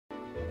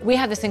We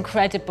have this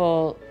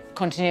incredible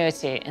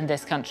continuity in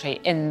this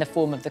country in the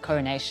form of the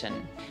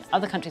coronation.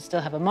 Other countries still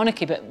have a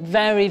monarchy, but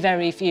very,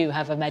 very few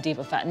have a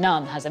medieval, in fact,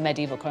 none has a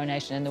medieval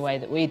coronation in the way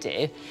that we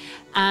do.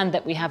 And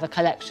that we have a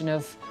collection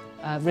of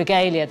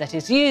regalia that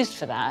is used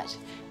for that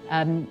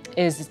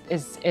is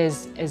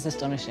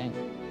astonishing.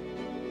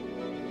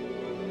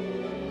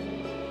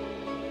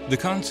 The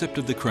concept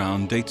of the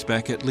crown dates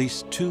back at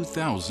least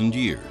 2,000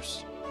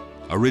 years.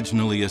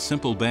 Originally a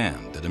simple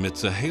band that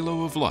emits a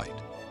halo of light,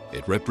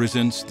 it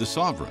represents the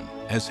sovereign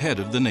as head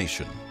of the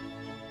nation.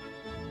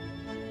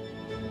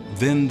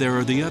 Then there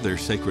are the other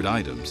sacred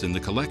items in the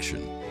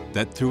collection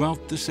that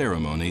throughout the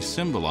ceremony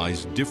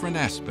symbolize different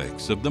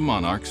aspects of the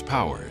monarch's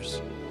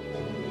powers.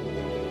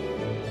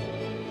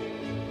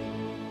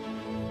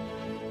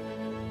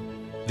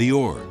 The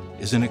orb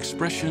is an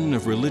expression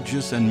of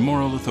religious and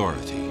moral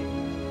authority.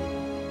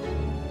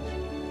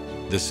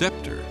 The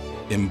scepter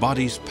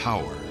embodies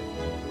power.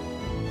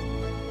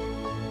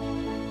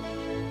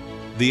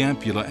 The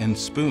ampulla and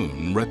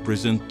spoon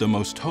represent the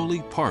most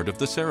holy part of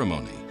the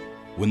ceremony,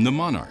 when the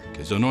monarch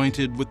is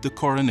anointed with the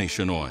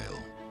coronation oil.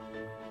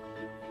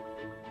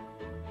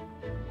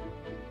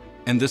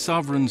 And the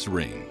sovereign's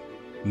ring,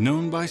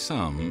 known by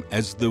some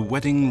as the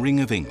wedding ring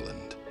of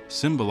England,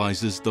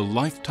 symbolizes the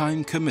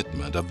lifetime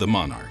commitment of the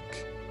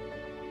monarch.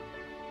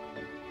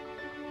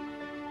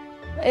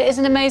 It is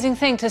an amazing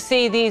thing to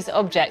see these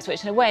objects,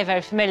 which in a way are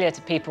very familiar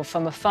to people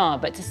from afar,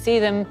 but to see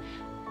them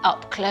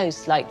up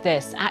close like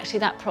this, actually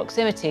that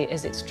proximity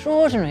is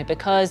extraordinary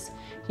because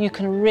you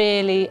can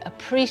really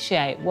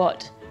appreciate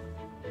what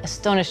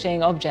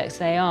astonishing objects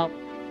they are.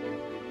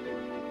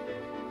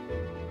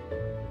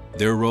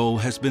 Their role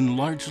has been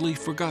largely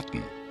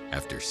forgotten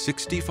after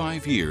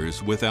 65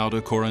 years without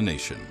a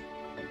coronation.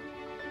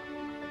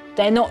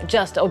 They're not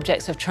just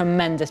objects of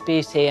tremendous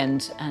beauty and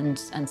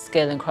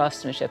skill and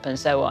craftsmanship and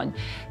so on.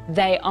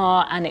 They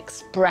are an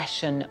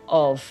expression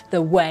of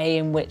the way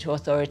in which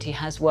authority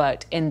has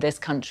worked in this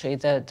country,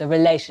 the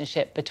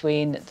relationship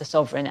between the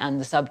sovereign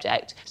and the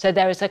subject. So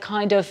there is a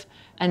kind of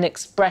an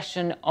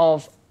expression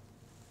of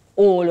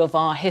all of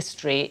our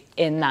history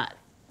in that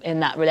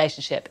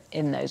relationship,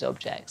 in those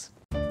objects.